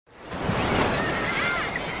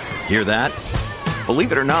Hear that?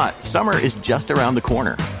 Believe it or not, summer is just around the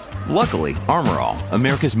corner. Luckily, Armor All,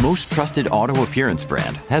 America's most trusted auto appearance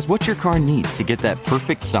brand, has what your car needs to get that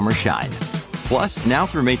perfect summer shine. Plus, now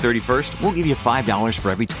through May 31st, we'll give you $5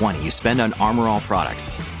 for every $20 you spend on Armor All products.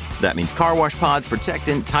 That means car wash pods,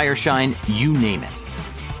 protectant, tire shine, you name it.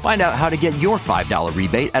 Find out how to get your $5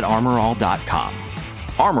 rebate at armorall.com.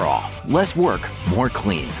 Armor All, less work, more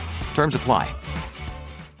clean. Terms apply.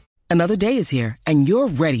 Another day is here, and you're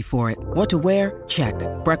ready for it. What to wear? Check.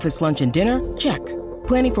 Breakfast, lunch, and dinner? Check.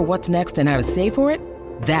 Planning for what's next and how to save for it?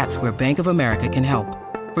 That's where Bank of America can help.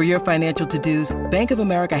 For your financial to-dos, Bank of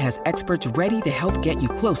America has experts ready to help get you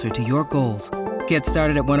closer to your goals. Get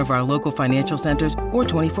started at one of our local financial centers or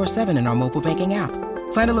 24/7 in our mobile banking app.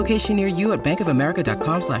 Find a location near you at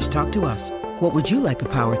bankofamerica.com/talktous. What would you like the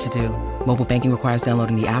power to do? Mobile banking requires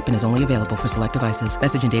downloading the app and is only available for select devices.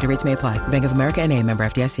 Message and data rates may apply. Bank of America N.A., member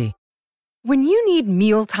FDIC. When you need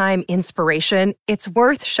mealtime inspiration, it's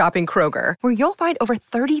worth shopping Kroger, where you'll find over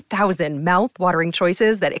 30,000 mouth-watering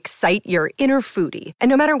choices that excite your inner foodie. And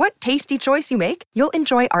no matter what tasty choice you make, you'll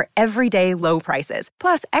enjoy our everyday low prices,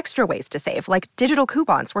 plus extra ways to save, like digital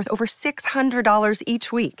coupons worth over $600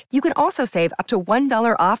 each week. You can also save up to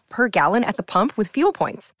 $1 off per gallon at the pump with fuel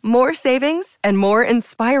points. More savings and more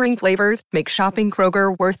inspiring flavors make shopping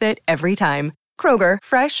Kroger worth it every time. Kroger,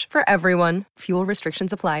 fresh for everyone. Fuel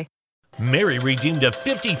restrictions apply. Mary redeemed a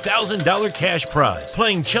 $50,000 cash prize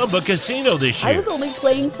playing Chumba Casino this year. I was only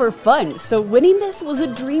playing for fun, so winning this was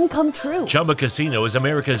a dream come true. Chumba Casino is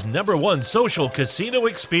America's #1 social casino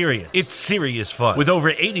experience. It's serious fun. With over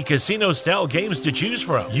 80 casino-style games to choose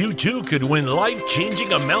from, you too could win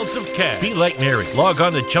life-changing amounts of cash. Be like Mary. Log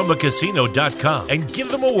on to ChumbaCasino.com and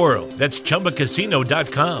give them a whirl. That's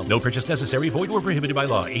ChumbaCasino.com. No purchase necessary. Void or prohibited by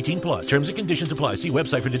law. 18 plus. Terms and conditions apply. See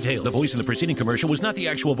website for details. The voice in the preceding commercial was not the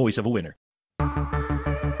actual voice of a winner.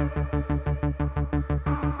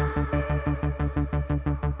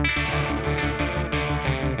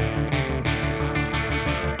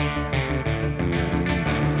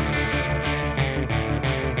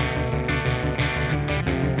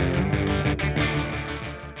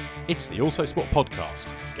 It's the Autosport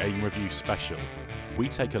Podcast, Game Review Special. We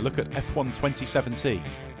take a look at F1 2017,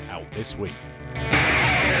 out this week.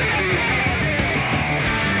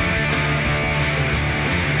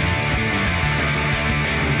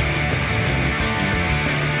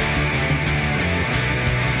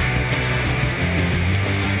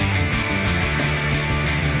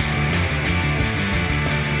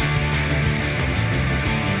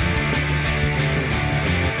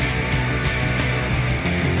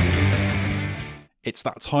 It's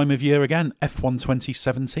that time of year again. F1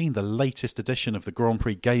 2017, the latest edition of the Grand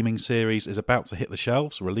Prix Gaming Series, is about to hit the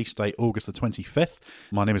shelves. Release date August the 25th.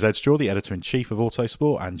 My name is Ed Straw, the editor-in-chief of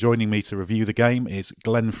Autosport, and joining me to review the game is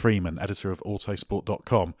Glenn Freeman, editor of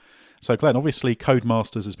Autosport.com. So Glenn, obviously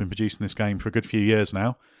Codemasters has been producing this game for a good few years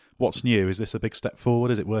now. What's new? Is this a big step forward?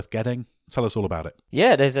 Is it worth getting? Tell us all about it.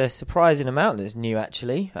 Yeah, there's a surprising amount that's new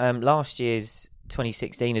actually. Last year's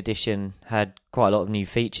 2016 edition had quite a lot of new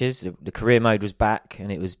features. The career mode was back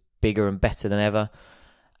and it was bigger and better than ever.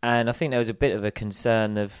 And I think there was a bit of a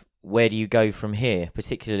concern of where do you go from here,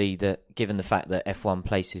 particularly that given the fact that F1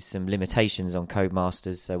 places some limitations on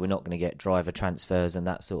Codemasters, so we're not going to get driver transfers and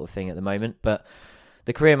that sort of thing at the moment. But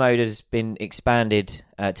the career mode has been expanded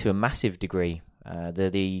to a massive degree.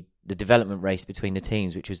 The development race between the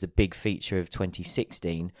teams, which was the big feature of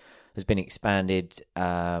 2016, has been expanded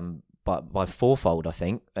by fourfold, I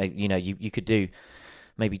think. You could do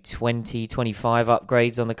maybe 20, 25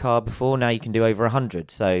 upgrades on the car before. Now you can do over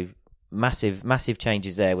 100. So massive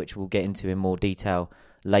changes there, which we'll get into in more detail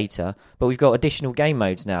later. But we've got additional game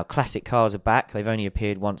modes now. Classic cars are back. They've only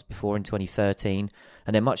appeared once before in 2013,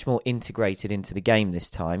 and they're much more integrated into the game this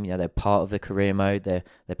time. They're part of the career mode. They're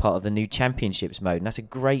part of the new championships mode, and that's a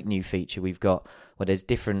great new feature we've got, where there's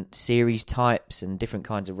different series types and different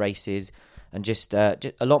kinds of races, and just a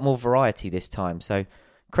lot more variety this time. So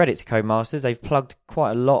credit to Codemasters. They've plugged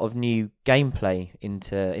quite a lot of new gameplay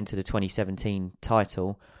into the 2017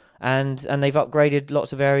 title, and they've upgraded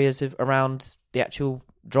lots of areas around the actual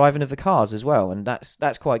driving of the cars as well. And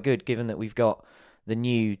that's quite good, given that we've got the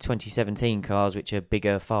new 2017 cars, which are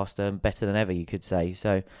bigger, faster, and better than ever, you could say.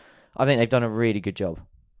 So I think they've done a really good job.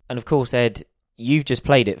 And of course, Ed, you've just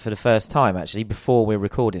played it for the first time, actually, before we're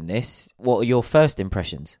recording this. What are your first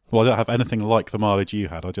impressions? Well, I don't have anything like the mileage you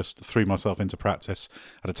had. I just threw myself into practice,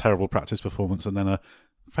 had a terrible practice performance, and then a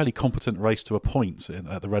fairly competent race to a point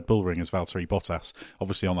at the Red Bull Ring as Valtteri Bottas,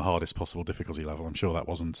 obviously on the hardest possible difficulty level. I'm sure that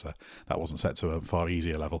wasn't set to a far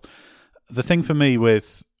easier level. The thing for me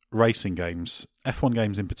with racing games, F1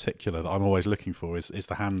 games in particular, that I'm always looking for is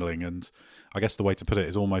the handling. And I guess the way to put it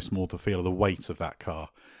is almost more to feel the weight of that car,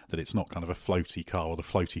 that it's not kind of a floaty car or the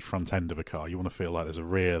floaty front end of a car. You want to feel like there's a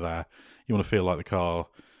rear there. You want to feel like the car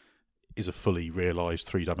is a fully realised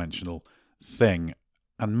three-dimensional thing.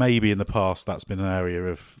 And maybe in the past that's been an area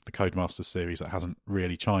of the Codemasters series that hasn't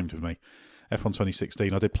really chimed with me. F1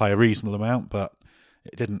 2016, I did play a reasonable amount, but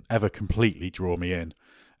it didn't ever completely draw me in.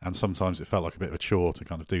 And sometimes it felt like a bit of a chore to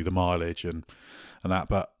kind of do the mileage and that.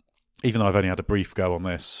 But even though I've only had a brief go on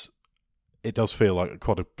this, it does feel like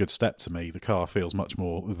quite a good step to me. The car feels much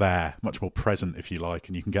more there, much more present, if you like,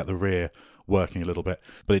 and you can get the rear working a little bit.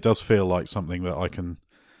 But it does feel like something that I can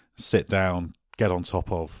sit down, get on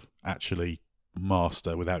top of, actually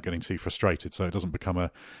master without getting too frustrated, so it doesn't become a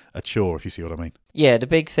chore, if you see what I mean. Yeah, the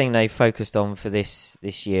big thing they focused on for this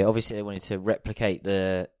year, obviously they wanted to replicate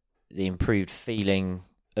the improved feeling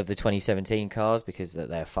of the 2017 cars because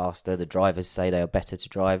they're faster, the drivers say they are better to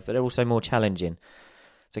drive, but they're also more challenging.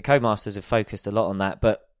 So Codemasters have focused a lot on that,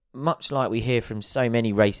 but much like we hear from so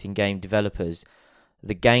many racing game developers,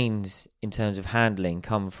 the gains in terms of handling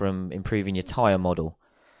come from improving your tyre model.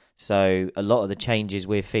 So a lot of the changes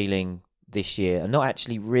we're feeling this year are not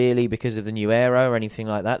actually really because of the new aero or anything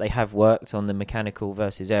like that. They have worked on the mechanical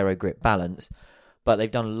versus aero grip balance, but they've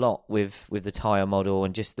done a lot with the tyre model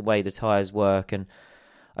and just the way the tyres work. And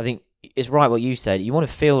I think it's right what you said. You want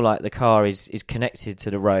to feel like the car is connected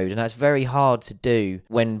to the road, and that's very hard to do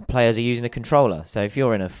when players are using a controller. So if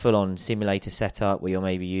you're in a full-on simulator setup where you're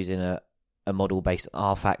maybe using a model-based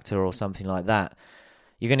R-Factor or something like that,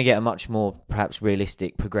 you're going to get a much more perhaps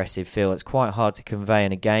realistic, progressive feel. It's quite hard to convey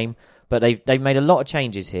in a game, but they've made a lot of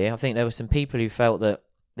changes here. I think there were some people who felt that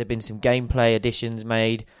there'd been some gameplay additions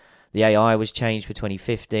made. The AI was changed for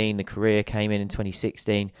 2015, the career came in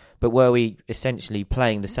 2016, but were we essentially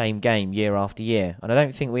playing the same game year after year? And I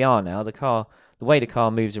don't think we are now. The way the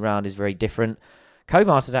car moves around is very different.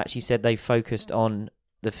 Codemasters actually said they focused on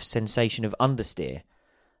the sensation of understeer.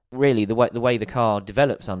 Really, the way the car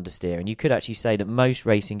develops understeer, and you could actually say that most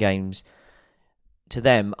racing games, to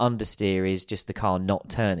them, understeer is just the car not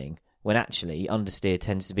turning, when actually understeer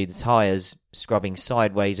tends to be the tyres scrubbing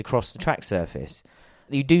sideways across the track surface.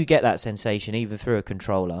 You do get that sensation even through a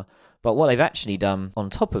controller, but what they've actually done on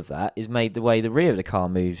top of that is made the way the rear of the car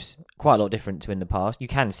moves quite a lot different to in the past. You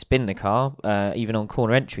can spin the car, even on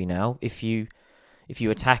corner entry now, if you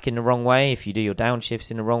attack in the wrong way, if you do your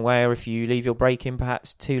downshifts in the wrong way, or if you leave your brake in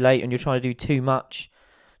perhaps too late and you're trying to do too much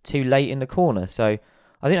too late in the corner. So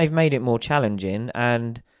I think they've made it more challenging,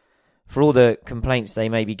 and for all the complaints they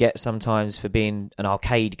maybe get sometimes for being an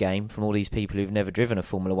arcade game from all these people who've never driven a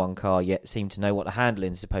Formula 1 car yet seem to know what the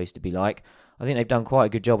handling is supposed to be like, I think they've done quite a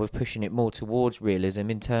good job of pushing it more towards realism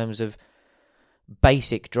in terms of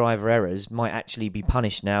basic driver errors might actually be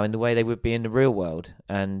punished now in the way they would be in the real world.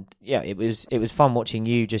 And yeah, it was fun watching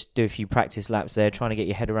you just do a few practice laps there, trying to get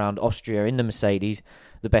your head around Austria in the Mercedes,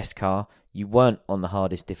 the best car. You weren't on the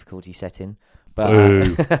hardest difficulty setting, but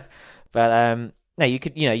no,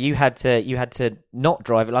 you had to not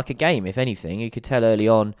drive it like a game. If anything, you could tell early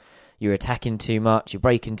on you're attacking too much, you're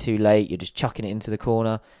braking too late, you're just chucking it into the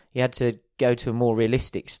corner. You had to go to a more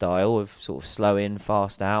realistic style of sort of slow in,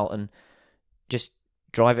 fast out, and just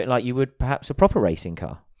drive it like you would perhaps a proper racing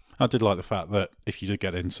car. I did like the fact that if you did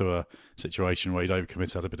get into a situation where you'd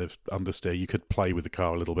overcommit, had a bit of understeer, you could play with the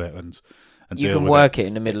car a little bit and you deal can with work it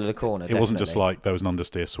in the middle of the corner. It wasn't just like there was an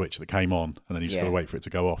understeer switch that came on and then you just got to wait for it to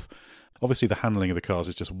go off. Obviously, the handling of the cars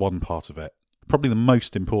is just one part of it. Probably the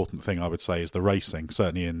most important thing I would say is the racing,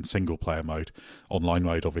 certainly in single-player mode. Online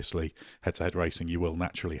mode, obviously, head-to-head racing, you will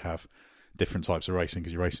naturally have different types of racing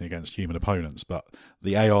because you're racing against human opponents. But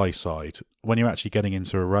the AI side, when you're actually getting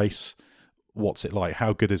into a race, what's it like?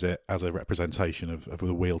 How good is it as a representation of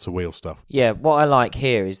the wheel-to-wheel stuff? Yeah, what I like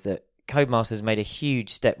here is that Codemasters made a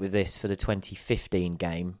huge step with this for the 2015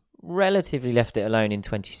 game, relatively left it alone in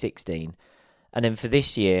 2016. And then for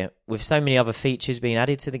this year, with so many other features being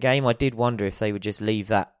added to the game, I did wonder if they would just leave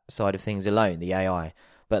that side of things alone, the AI.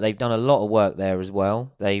 But they've done a lot of work there as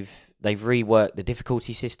well. They've reworked the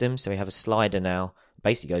difficulty system, so we have a slider now. It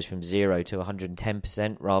basically goes from 0 to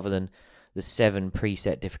 110% rather than the 7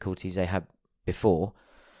 preset difficulties they had before.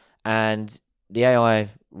 And the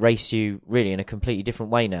AI race you really in a completely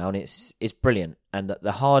different way now, and it's brilliant. And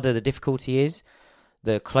the harder the difficulty is,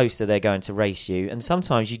 the closer they're going to race you. And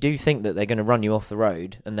sometimes you do think that they're going to run you off the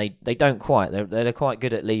road, and they don't quite. They're quite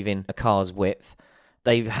good at leaving a car's width.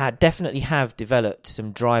 They definitely have developed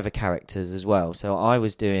some driver characters as well. So I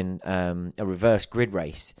was doing a reverse grid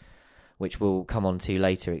race, which we'll come on to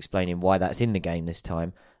later, explaining why that's in the game this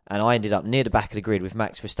time. And I ended up near the back of the grid with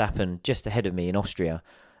Max Verstappen just ahead of me in Austria.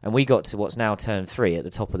 And we got to what's now turn 3 at the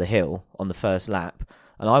top of the hill on the first lap.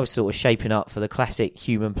 And I was sort of shaping up for the classic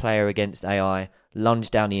human player against AI,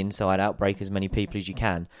 lunge down the inside, outbrake as many people as you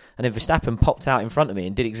can. And then Verstappen popped out in front of me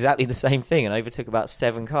and did exactly the same thing and overtook about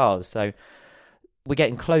 7 cars. So we're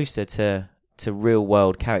getting closer to real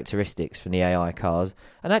world characteristics from the AI cars,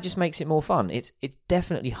 and that just makes it more fun. It's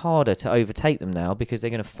definitely harder to overtake them now because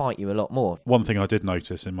they're going to fight you a lot more. One thing I did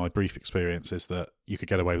notice in my brief experience is that you could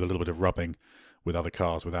get away with a little bit of rubbing with other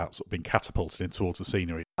cars without sort of being catapulted in towards the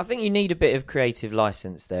scenery. I think you need a bit of creative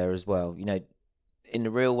license there as well. You know, in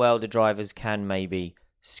the real world, the drivers can maybe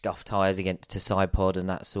scuff tyres against a side pod and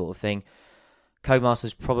that sort of thing.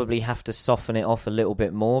 Codemasters probably have to soften it off a little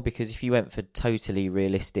bit more, because if you went for totally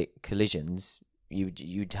realistic collisions,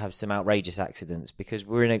 you'd have some outrageous accidents, because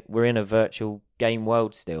we're in a virtual game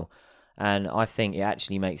world still, and I think it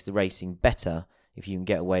actually makes the racing better if you can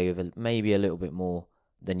get away with maybe a little bit more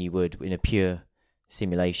than you would in a pure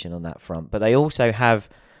simulation on that front. But they also have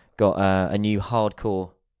got a new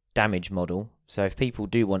hardcore damage model. So if people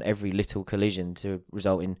do want every little collision to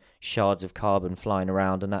result in shards of carbon flying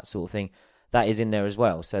around and that sort of thing, that is in there as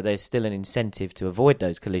well. So there's still an incentive to avoid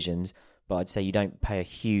those collisions, but I'd say you don't pay a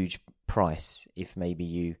huge price if maybe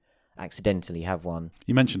you accidentally have one.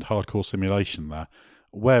 You mentioned hardcore simulation there.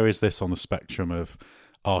 Where is this on the spectrum of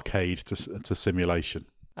arcade to simulation?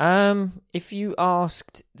 If you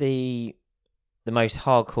asked the most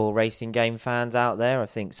hardcore racing game fans out there, I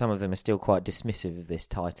think some of them are still quite dismissive of this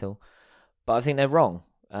title, but I think they're wrong.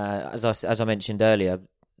 As I mentioned earlier,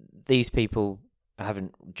 these people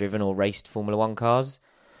haven't driven or raced Formula One cars.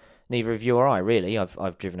 Neither of you or I, really.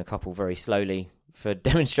 I've driven a couple very slowly for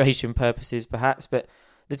demonstration purposes, perhaps. But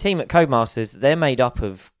the team at Codemasters, they're made up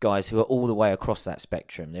of guys who are all the way across that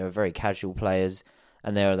spectrum. There are very casual players,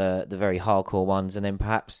 and there are the very hardcore ones, and then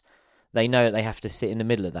perhaps they know that they have to sit in the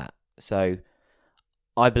middle of that. So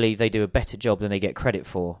I believe they do a better job than they get credit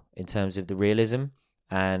for in terms of the realism.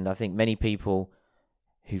 And I think many people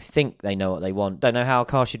who think they know what they want don't know how a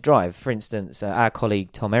car should drive. For instance, our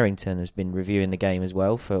colleague Tom Errington has been reviewing the game as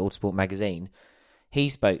well for Autosport magazine. He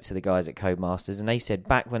spoke to the guys at Codemasters, and they said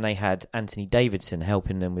back when they had Anthony Davidson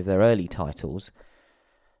helping them with their early titles,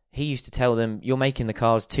 he used to tell them, you're making the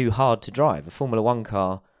cars too hard to drive. A Formula One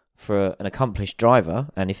car for an accomplished driver,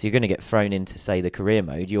 and if you're going to get thrown into, say, the career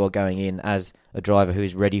mode, you are going in as a driver who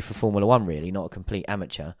is ready for Formula One, really, not a complete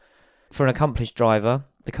amateur. For an accomplished driver,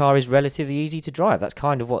 the car is relatively easy to drive. That's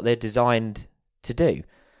kind of what they're designed to do.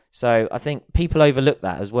 So I think people overlook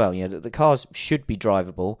that as well. You know, the cars should be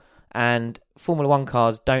drivable, and Formula One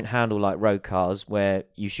cars don't handle like road cars where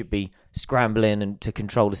you should be scrambling and to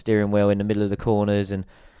control the steering wheel in the middle of the corners and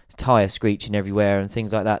tyre screeching everywhere and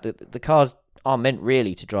things like that. The cars aren't meant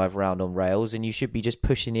really to drive around on rails, and you should be just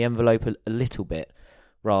pushing the envelope a little bit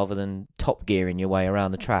rather than top gearing your way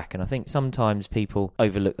around the track. And I think sometimes people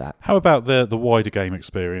overlook that. How about the wider game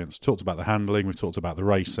experience? We talked about the handling, we talked about the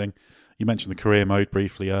racing. You mentioned the career mode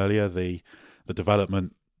briefly earlier, the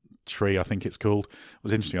development tree, I think it's called. It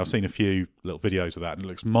was interesting. I've seen a few little videos of that, and it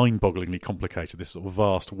looks mind-bogglingly complicated, this sort of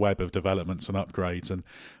vast web of developments and upgrades. And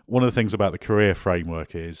one of the things about the career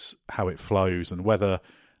framework is how it flows and whether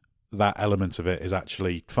that element of it is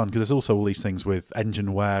actually fun, because there's also all these things with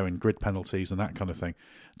engine wear and grid penalties and that kind of thing.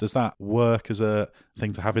 Does that work as a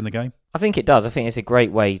thing to have in the game? I think it does. I think it's a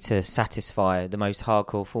great way to satisfy the most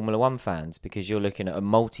hardcore Formula One fans, because you're looking at a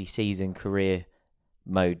multi-season career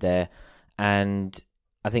mode there. And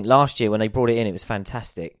I think last year when they brought it in, it was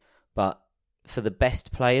fantastic. But for the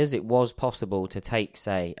best players, it was possible to take,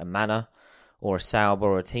 say, a Manor or a Sauber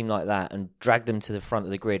or a team like that and drag them to the front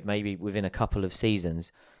of the grid maybe within a couple of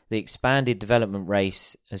seasons. The expanded development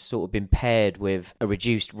race has sort of been paired with a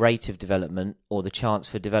reduced rate of development or the chance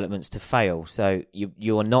for developments to fail. So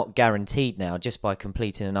you are not guaranteed now, just by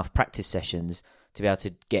completing enough practice sessions, to be able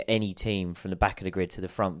to get any team from the back of the grid to the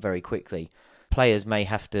front very quickly. Players may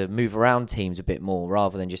have to move around teams a bit more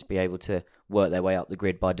rather than just be able to work their way up the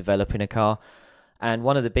grid by developing a car. And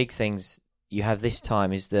one of the big things you have this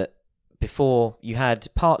time is that before you had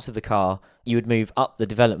parts of the car, you would move up the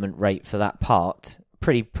development rate for that part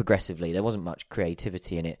pretty progressively. There wasn't much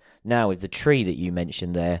creativity in it. Now with the tree that you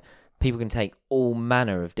mentioned there, people can take all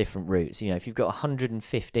manner of different routes. You know, if you've got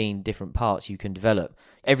 115 different parts you can develop,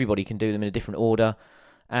 everybody can do them in a different order,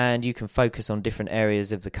 and you can focus on different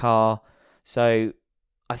areas of the car. So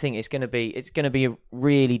I think it's going to be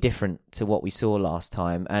really different to what we saw last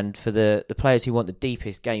time. And for the players who want the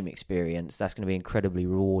deepest game experience, that's going to be incredibly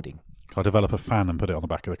rewarding. Can I develop a fan and put it on the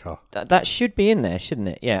back of the car? That should be in there, shouldn't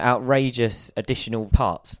it? Yeah, outrageous additional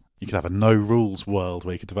parts. You could have a no-rules world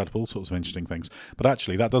where you could develop all sorts of interesting things. But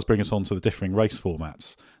actually, that does bring us on to the differing race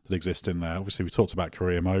formats that exist in there. Obviously, we talked about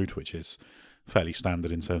career mode, which is fairly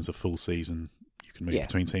standard in terms of full season. You can move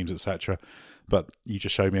between teams, etc. But you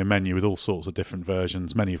just showed me a menu with all sorts of different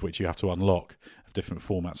versions, many of which you have to unlock, of different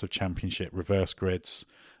formats of championship, reverse grids,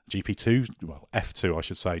 GP2, well, F2, I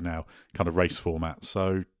should say now, kind of race format.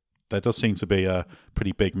 So there does seem to be a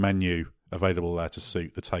pretty big menu available there to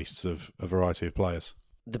suit the tastes of a variety of players.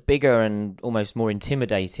 The bigger and almost more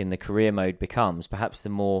intimidating the career mode becomes, perhaps the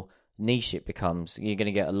more niche it becomes. You're going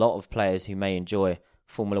to get a lot of players who may enjoy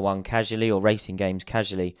Formula One casually or racing games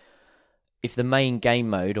casually. If the main game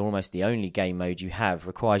mode, or almost the only game mode you have,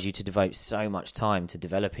 requires you to devote so much time to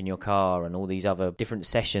developing your car and all these other different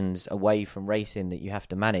sessions away from racing that you have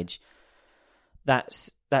to manage,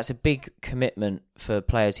 that's a big commitment for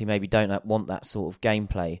players who maybe don't want that sort of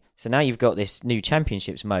gameplay. So now you've got this new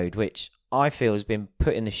championships mode, which I feel has been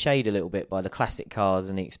put in the shade a little bit by the classic cars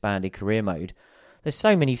and the expanded career mode. There's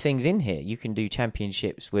so many things in here. You can do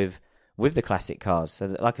championships with the classic cars. So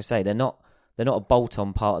that, like I say, they're not a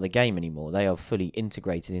bolt-on part of the game anymore. They are fully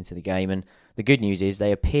integrated into the game. And the good news is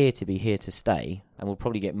they appear to be here to stay and we'll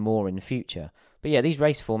probably get more in the future. But yeah, these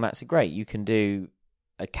race formats are great. You can do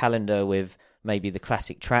a calendar with maybe the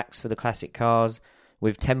classic tracks for the classic cars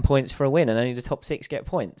with 10 points for a win and only the top 6 get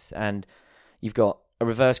points. And you've got a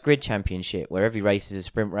reverse grid championship where every race is a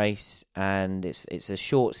sprint race and it's a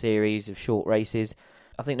short series of short races.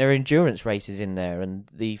 I think there are endurance races in there, and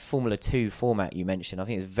the Formula 2 format you mentioned, I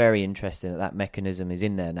think it's very interesting that mechanism is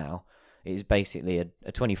in there now. It is basically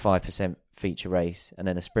a 25% feature race and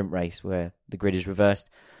then a sprint race where the grid is reversed.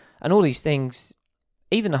 And all these things,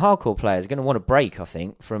 even the hardcore players are going to want a break, I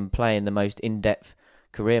think, from playing the most in-depth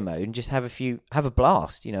career mode and just have a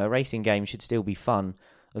blast. You know, a racing game should still be fun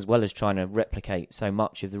as well as trying to replicate so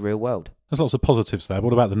much of the real world. There's lots of positives there.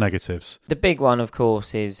 What about the negatives? The big one, of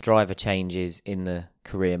course, is driver changes in the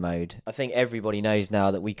career mode. I think everybody knows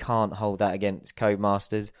now that we can't hold that against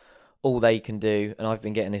Codemasters. All they can do, and I've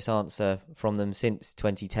been getting this answer from them since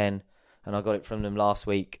 2010, and I got it from them last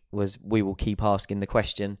week, was we will keep asking the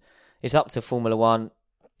question. It's up to Formula One.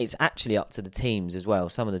 It's actually up to the teams as well.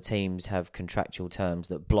 Some of the teams have contractual terms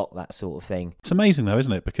that block that sort of thing. It's amazing though,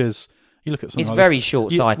 isn't it? Because you look at something it's like very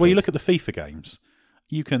short-sighted. Well, you look at the FIFA games.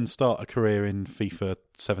 You can start a career in FIFA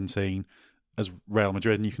 17 as Real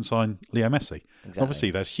Madrid and you can sign Leo Messi. Exactly.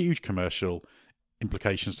 Obviously, there's huge commercial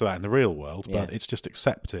implications to that in the real world, but it's just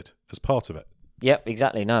accepted as part of it. Yep,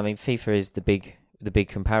 exactly. No, I mean, FIFA is the big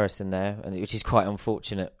comparison there, and which is quite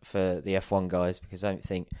unfortunate for the F1 guys because I don't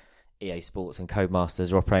think EA Sports and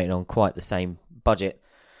Codemasters are operating on quite the same budget.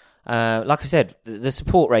 Like I said, the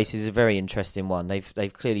support race is a very interesting one.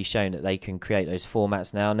 They've clearly shown that they can create those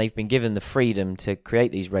formats now, and they've been given the freedom to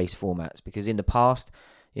create these race formats because in the past,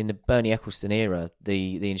 in the Bernie Ecclestone era,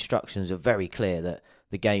 the instructions are very clear that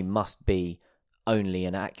the game must be only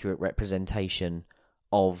an accurate representation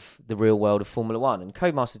of the real world of Formula One, and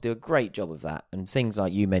Codemasters do a great job of that. And things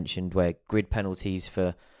like you mentioned, where grid penalties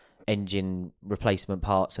for engine replacement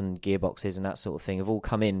parts and gearboxes and that sort of thing have all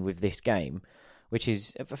come in with this game, which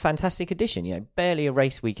is a fantastic addition. You know, barely a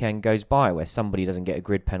race weekend goes by where somebody doesn't get a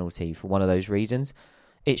grid penalty for one of those reasons.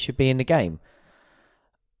 It should be in the game.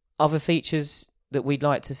 Other features that we'd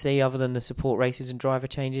like to see other than the support races and driver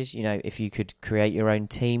changes, you know, if you could create your own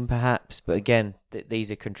team perhaps, but again,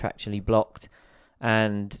 these are contractually blocked,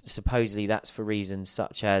 and supposedly that's for reasons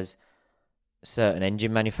such as certain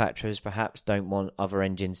engine manufacturers perhaps don't want other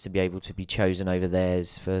engines to be able to be chosen over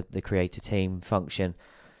theirs for the creator team function.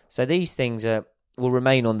 So these things will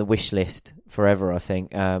remain on the wish list forever, I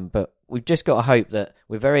think. But we've just got to hope that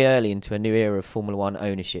we're very early into a new era of Formula One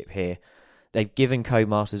ownership here. They've given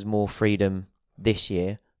Codemasters more freedom this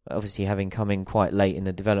year, obviously having come in quite late in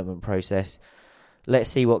the development process. Let's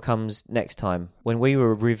see what comes next time. When we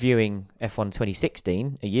were reviewing F1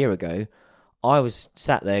 2016 a year ago, I was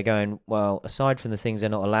sat there going, well, aside from the things they're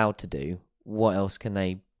not allowed to do, what else can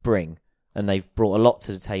they bring? And they've brought a lot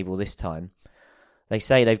to the table this time. They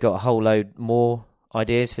say they've got a whole load more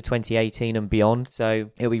ideas for 2018 and beyond, so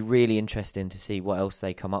it'll be really interesting to see what else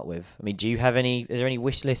they come up with. I mean, is there any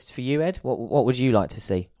wish lists for you, Ed? What would you like to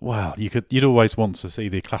see? Well, you'd always want to see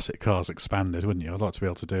the classic cars expanded, wouldn't you? I'd like to be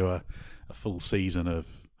able to do a full season of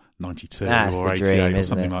 92 or 88 or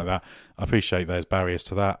something like that. I appreciate there's barriers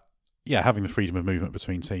to that. Yeah, having the freedom of movement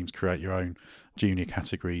between teams, create your own junior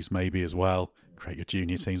categories maybe as well, create your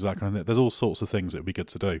junior teams, that kind of thing. There's all sorts of things that would be good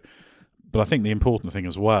to do. But I think the important thing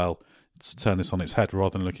as well, to turn this on its head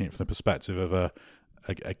rather than looking at it from the perspective of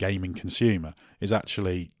a gaming consumer, is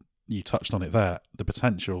actually, you touched on it there, the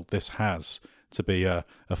potential this has to be a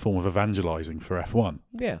form of evangelising for F1.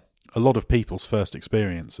 Yeah. a lot of people's first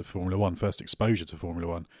experience of Formula One, first exposure to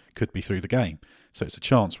Formula One, could be through the game. So it's a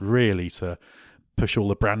chance really to push all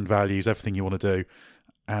the brand values, everything you want to do,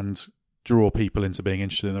 and draw people into being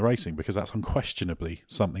interested in the racing, because that's unquestionably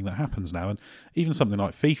something that happens now. And even something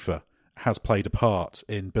like FIFA has played a part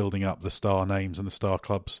in building up the star names and the star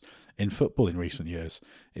clubs in football in recent years.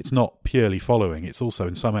 It's not purely following, it's also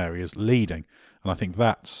in some areas leading. And I think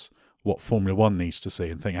that's what Formula One needs to see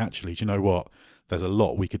and think, actually, do you know what? There's a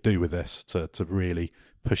lot we could do with this to really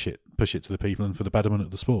push it to the people and for the betterment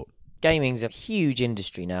of the sport. Gaming's a huge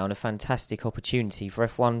industry now and a fantastic opportunity for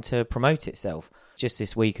F1 to promote itself. Just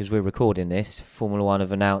this week, as we're recording this, Formula One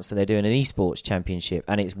have announced that they're doing an esports championship,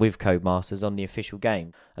 and it's with Codemasters on the official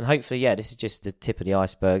game. And hopefully, this is just the tip of the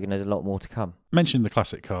iceberg, and there's a lot more to come. Mentioning the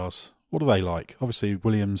classic cars, what are they like? Obviously,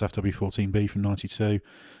 Williams FW14B from '92,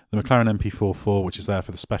 the McLaren MP44, which is there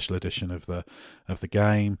for the special edition of the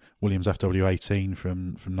game, Williams FW18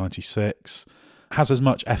 from '96. Has as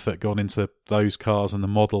much effort gone into those cars and the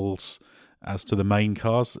models as to the main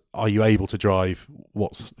cars? Are you able to drive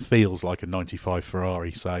what feels like a 95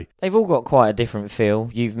 Ferrari, say? They've all got quite a different feel.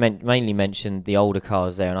 You've mainly mentioned the older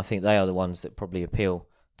cars there, and I think they are the ones that probably appeal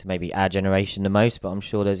to maybe our generation the most, but I'm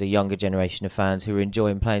sure there's a younger generation of fans who are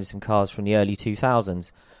enjoying playing some cars from the early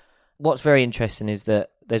 2000s. What's very interesting is that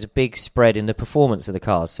there's a big spread in the performance of the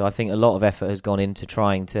cars, so I think a lot of effort has gone into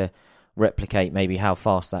trying to replicate maybe how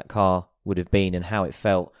fast that car would have been and how it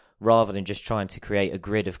felt, rather than just trying to create a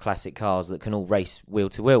grid of classic cars that can all race wheel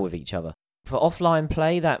to wheel with each other. For offline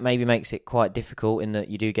play, that maybe makes it quite difficult in that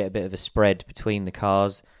you do get a bit of a spread between the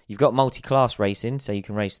cars. You've got multi-class racing, so you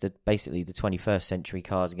can race basically the 21st century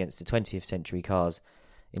cars against the 20th century cars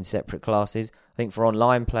in separate classes. I think for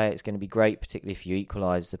online play, it's going to be great, particularly if you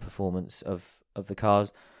equalise the performance of the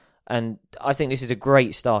cars. And I think this is a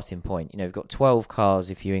great starting point. You know, we've got 12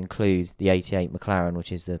 cars if you include the 88 McLaren,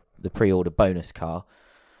 which is the pre-order bonus car.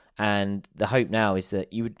 And the hope now is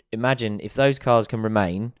that you would imagine if those cars can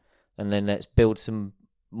remain, and then let's build some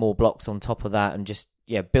more blocks on top of that and just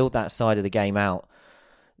build that side of the game out.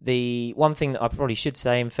 The one thing that I probably should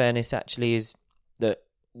say in fairness actually is that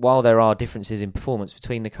while there are differences in performance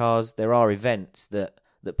between the cars, there are events that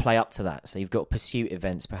play up to that. So you've got pursuit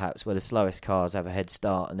events perhaps where the slowest cars have a head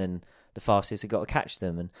start and then the fastest have got to catch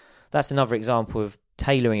them. And that's another example of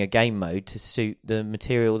tailoring a game mode to suit the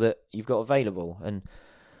material that you've got available. And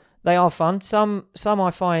they are fun. Some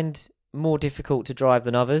I find more difficult to drive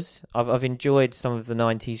than others. I've enjoyed some of the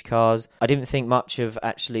 90s cars. I didn't think much of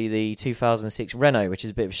actually the 2006 Renault, which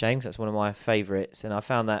is a bit of a shame because that's one of my favourites, and I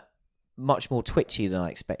found that much more twitchy than I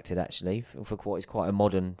expected actually for what is quite a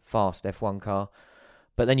modern, fast F1 car.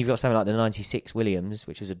 But then you've got something like the 96 Williams,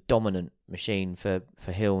 which was a dominant machine for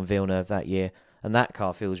Hill and Villeneuve that year, and that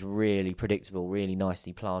car feels really predictable, really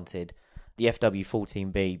nicely planted. The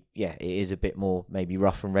FW14B, it is a bit more maybe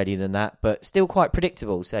rough and ready than that, but still quite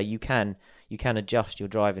predictable. So you can adjust your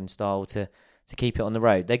driving style to keep it on the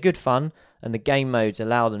road. They're good fun, and the game modes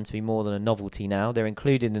allow them to be more than a novelty now. They're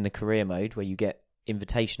included in the career mode where you get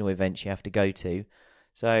invitational events you have to go to.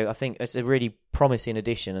 So I think it's a really promising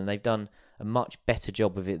addition, and they've done a much better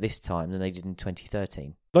job of it this time than they did in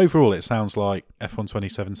 2013. Overall, it sounds like F1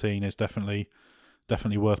 2017 is definitely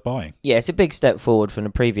worth buying. Yeah, it's a big step forward from the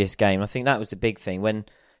previous game. I think that was the big thing. When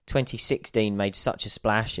 2016 made such a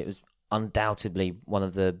splash, it was undoubtedly one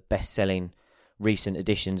of the best-selling recent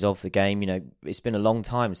editions of the game. You know, it's been a long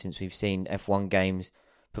time since we've seen F1 games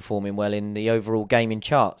performing well in the overall gaming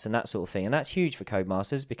charts and that sort of thing. And that's huge for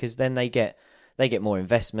Codemasters because then they get more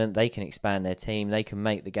investment, they can expand their team, they can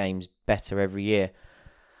make the games better every year.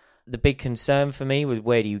 The big concern for me was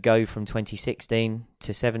where do you go from 2016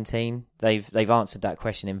 to 17? They've answered that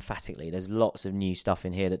question emphatically. There's lots of new stuff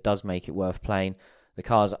in here that does make it worth playing. The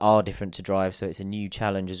cars are different to drive, so it's a new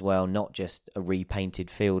challenge as well, not just a repainted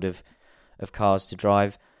field of cars to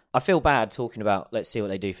drive. I feel bad talking about let's see what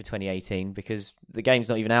they do for 2018 because the game's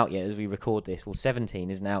not even out yet as we record this. Well, 17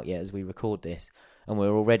 isn't out yet as we record this, and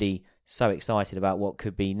we're already so excited about what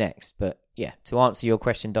could be next. But to answer your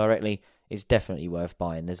question directly, it's definitely worth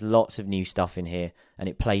buying. There's lots of new stuff in here, and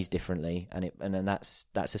it plays differently, and that's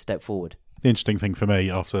a step forward. The interesting thing for me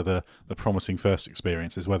after the promising first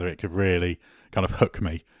experience is whether it could really kind of hook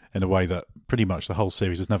me in a way that pretty much the whole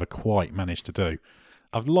series has never quite managed to do.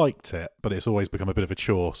 I've liked it, but it's always become a bit of a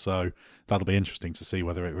chore, so that'll be interesting to see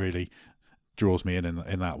whether it really draws me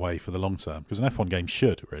in that way for the long term, because an F1 game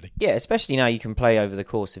should, really. Yeah, especially now you can play over the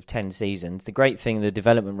course of 10 seasons. The great thing the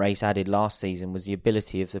development race added last season was the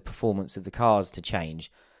ability of the performance of the cars to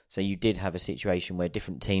change. So you did have a situation where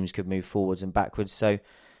different teams could move forwards and backwards. So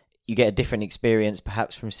you get a different experience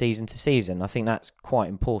perhaps from season to season. I think that's quite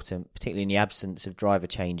important, particularly in the absence of driver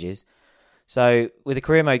changes. So with the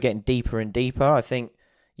career mode getting deeper and deeper, I think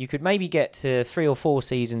you could maybe get to 3 or 4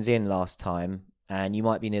 seasons in last time and you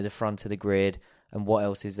might be near the front of the grid, and what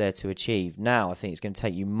else is there to achieve? Now I think it's going to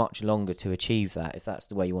take you much longer to achieve that if that's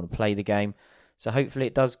the way you want to play the game. So hopefully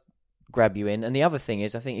it does grab you in. And the other thing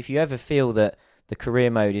is, I think if you ever feel that the career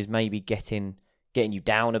mode is maybe getting you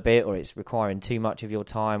down a bit, or it's requiring too much of your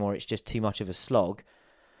time, or it's just too much of a slog,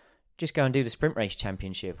 just go and do the Sprint Race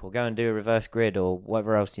Championship, or go and do a reverse grid, or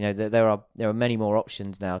whatever else. You know, there are many more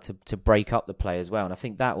options now to break up the play as well, and I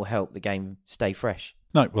think that will help the game stay fresh.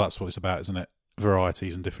 No, well, that's what it's about, isn't it?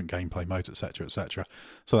 Varieties and different gameplay modes, etc., etc.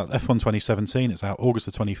 So that's F1 2017. It's out August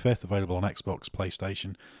the 25th, available on Xbox,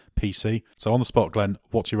 PlayStation, PC. So on the spot, Glenn,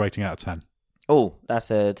 what's your rating out of 10? Oh, that's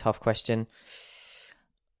a tough question.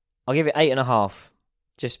 I'll give it 8.5,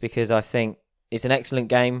 just because I think it's an excellent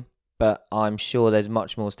game, but I'm sure there's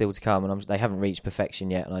much more still to come, and they haven't reached perfection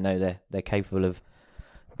yet, and I know they're capable of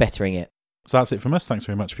bettering it. So that's it from us. Thanks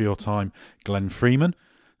very much for your time, Glenn Freeman.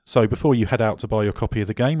 So before you head out to buy your copy of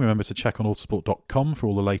the game, remember to check on autosport.com for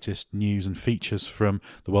all the latest news and features from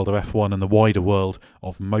the world of F1 and the wider world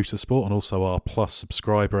of motorsport, and also our Plus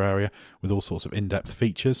subscriber area with all sorts of in-depth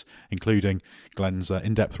features, including Glenn's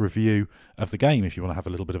in-depth review of the game if you want to have a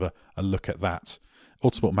little bit of a look at that.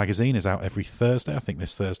 Autosport magazine is out every Thursday. I think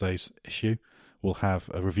this Thursday's issue will have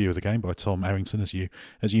a review of the game by Tom Errington, as you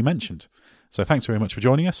mentioned. So thanks very much for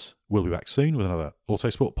joining us. We'll be back soon with another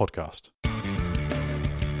Autosport podcast.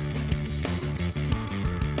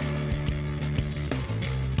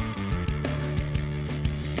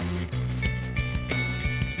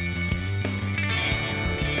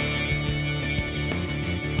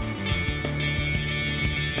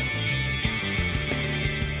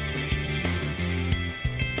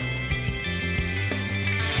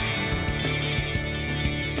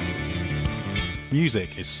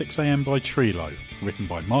 Music is 6am by Trilo, written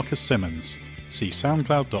by Marcus Simmons. See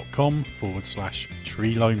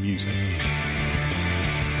soundcloud.com/Trilo Music.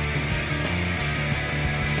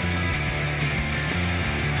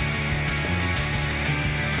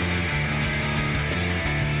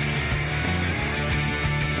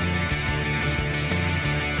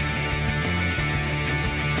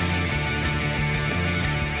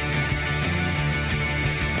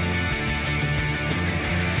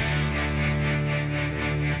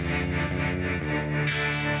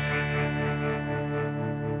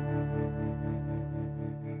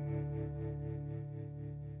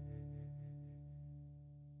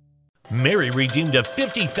 Mary redeemed a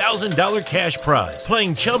 $50,000 cash prize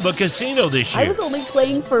playing Chumba Casino this year. I was only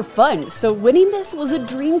playing for fun, so winning this was a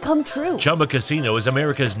dream come true. Chumba Casino is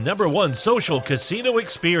America's #1 social casino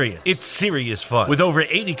experience. It's serious fun. With over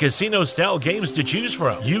 80 casino-style games to choose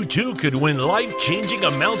from, you too could win life-changing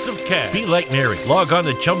amounts of cash. Be like Mary. Log on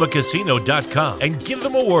to ChumbaCasino.com and give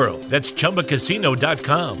them a whirl. That's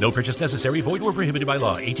ChumbaCasino.com. No purchase necessary. Void where prohibited by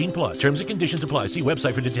law. 18+. Terms and conditions apply. See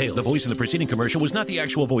website for details. The voice in the preceding commercial was not the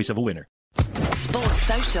actual voice of a winner. Sports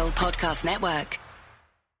Social Podcast Network.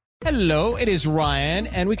 Hello, it is Ryan,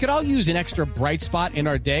 and we could all use an extra bright spot in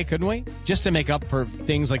our day, couldn't we? Just to make up for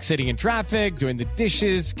things like sitting in traffic, doing the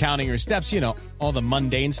dishes, counting your steps, all the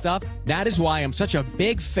mundane stuff. That is why I'm such a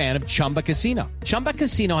big fan of Chumba Casino. Chumba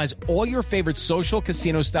Casino has all your favorite social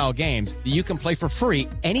casino-style games that you can play for free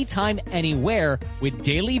anytime, anywhere with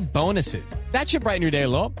daily bonuses. That should brighten your day a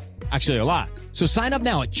little. Actually, a lot. So sign up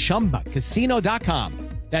now at ChumbaCasino.com.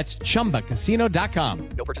 That's ChumbaCasino.com.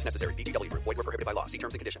 No purchase necessary. VGW Group. Void where prohibited by law. See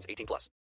terms and conditions. 18+.